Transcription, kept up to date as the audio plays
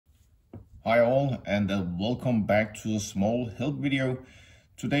Hi all, and welcome back to a small help video.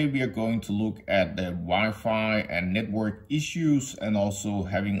 Today we are going to look at the Wi-Fi and network issues and also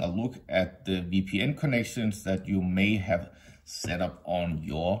having a look at the VPN connections that you may have set up on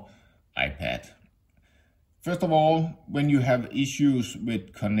your iPad. First of all, when you have issues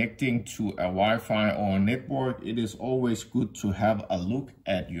with connecting to a Wi-Fi or a network, it is always good to have a look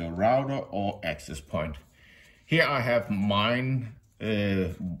at your router or access point. Here I have mine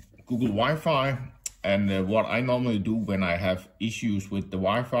Google Wi-Fi, and what I normally do when I have issues with the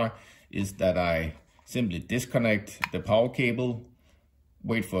Wi-Fi is that I simply disconnect the power cable,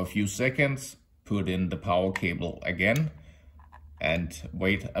 wait for a few seconds, put in the power cable again, and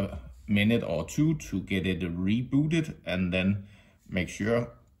wait a minute or two to get it rebooted, and then make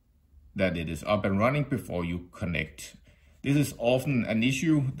sure that it is up and running before you connect. This is often an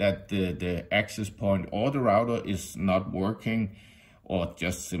issue that the access point or the router is not working or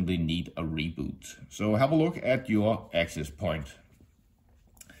just simply need a reboot. So have a look at your access point.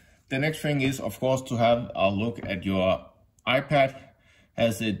 The next thing is, of course, to have a look at your iPad.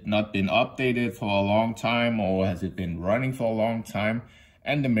 Has it not been updated for a long time, or has it been running for a long time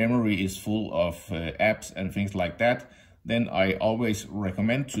and the memory is full of apps and things like that? Then I always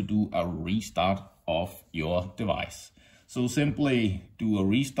recommend to do a restart of your device. So simply do a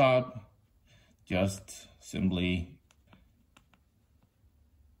restart, just simply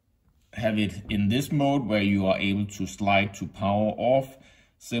have it in this mode where you are able to slide to power off.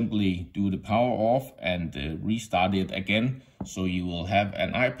 Simply do the power off and restart it again, so you will have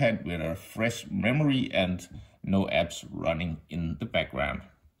an iPad with a fresh memory and no apps running in the background.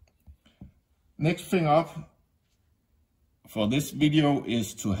 Next thing up for this video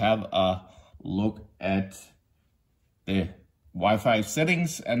is to have a look at the Wi-Fi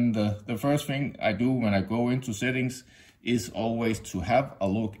settings, and the first thing I do when I go into settings is always to have a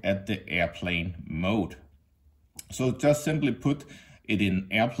look at the airplane mode. So just simply put it in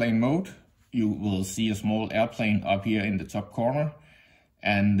airplane mode. You will see a small airplane up here in the top corner,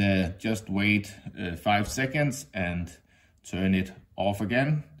 and just wait 5 seconds and turn it off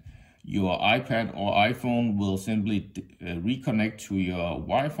again. Your iPad or iPhone will simply reconnect to your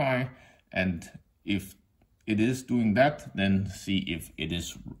Wi-Fi, and if it is doing that, then see if it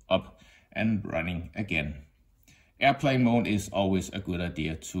is up and running again. Airplane mode is always a good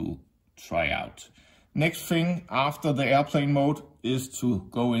idea to try out. Next thing after the airplane mode is to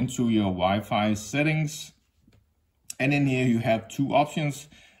go into your Wi-Fi settings. And in here you have two options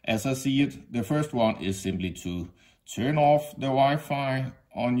as I see it. The first one is simply to turn off the Wi-Fi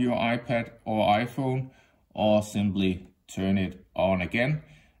on your iPad or iPhone, or simply turn it on again.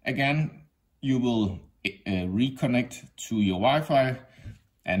 Again, you will reconnect to your Wi-Fi,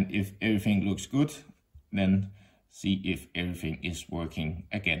 and if everything looks good, then see if everything is working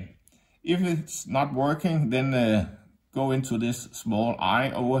again. If it's not working, then go into this small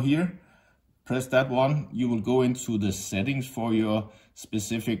eye over here, press that one. You will go into the settings for your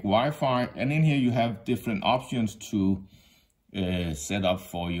specific Wi-Fi, and in here you have different options to set up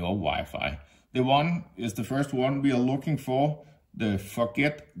for your Wi-Fi. The first one we are looking for, the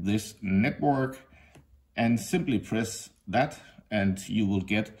forget this network, and simply press that, and you will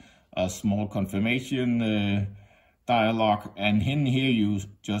get a small confirmation dialog, and in here you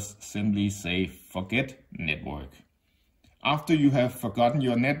just simply say forget network. After you have forgotten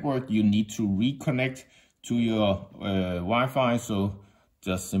your network, you need to reconnect to your Wi-Fi, so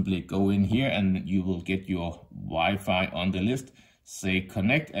just simply go in here and you will get your Wi-Fi on the list, say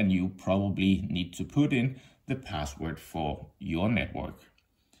connect, and you probably need to put in the password for your network.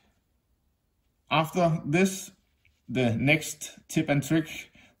 After this, the next tip and trick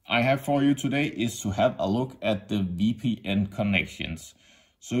I have for you today is to have a look at the VPN connections.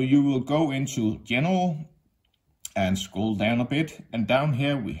 So you will go into General and scroll down a bit, and down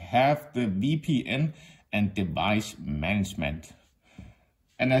here we have the VPN and device management.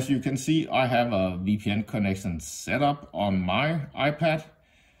 And as you can see, I have a VPN connection set up on my iPad,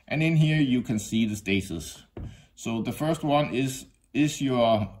 and in here you can see the status. So the first one is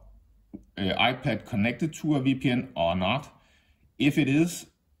your iPad connected to a VPN or not? If it is,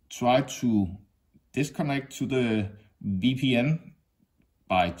 try to disconnect to the VPN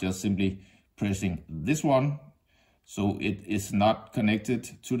by just simply pressing this one, so it is not connected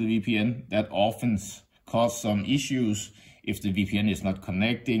to the VPN. That often causes some issues if the VPN is not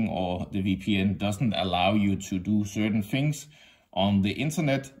connecting, or the VPN doesn't allow you to do certain things on the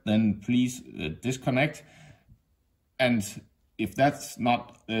internet. Then please disconnect. And if that's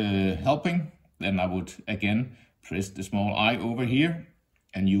not helping, then I would again press the small I over here,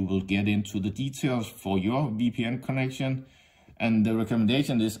 and you will get into the details for your VPN connection. And the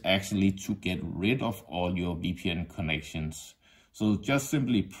recommendation is actually to get rid of all your VPN connections. So just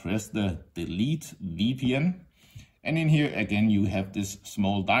simply press the delete VPN. And in here, again, you have this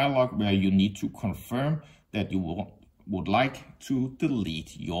small dialog where you need to confirm that you would like to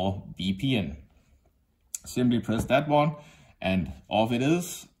delete your VPN. Simply press that one and off it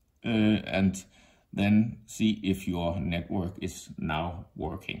is. And then see if your network is now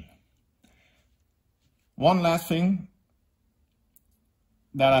working. One last thing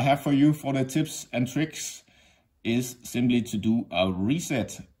that I have for you for the tips and tricks is simply to do a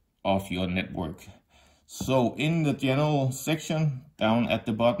reset of your network. So in the general section down at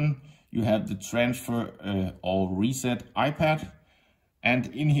the bottom, you have the transfer or reset iPad. And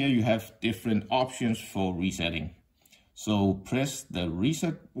in here you have different options for resetting. So press the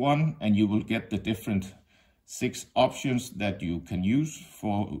reset one and you will get the different 6 options that you can use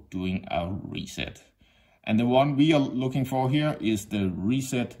for doing a reset. And the one we are looking for here is the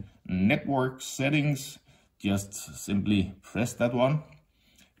reset network settings. Just simply press that one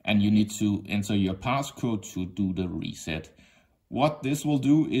and you need to enter your passcode to do the reset. What this will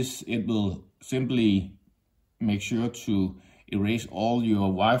do is it will simply make sure to erase all your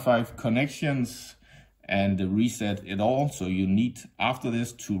Wi-Fi connections and reset it all. So you need after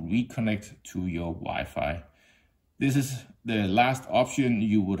this to reconnect to your Wi-Fi. This is the last option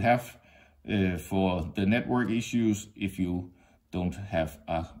you would have for the network issues if you don't have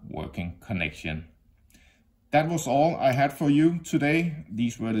a working connection. That was all I had for you today.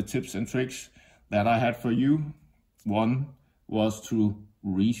 These were the tips and tricks that I had for you. 1 was to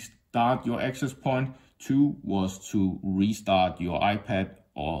restart your access point. 2 was to restart your iPad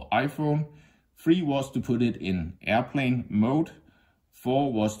or iPhone. 3 was to put it in airplane mode.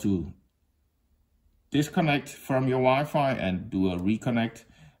 4 was to disconnect from your Wi-Fi and do a reconnect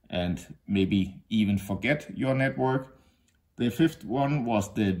and maybe even forget your network. The 5th one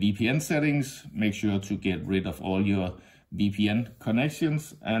was the VPN settings. Make sure to get rid of all your VPN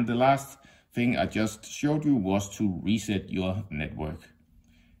connections. And the last thing I just showed you was to reset your network.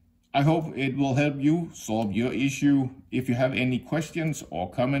 I hope it will help you solve your issue. If you have any questions or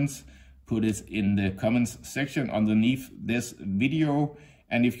comments, put it in the comments section underneath this video.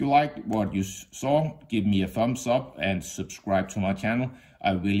 And if you liked what you saw, give me a thumbs up and subscribe to my channel.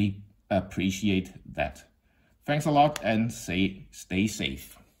 I really appreciate that. Thanks a lot and stay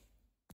safe.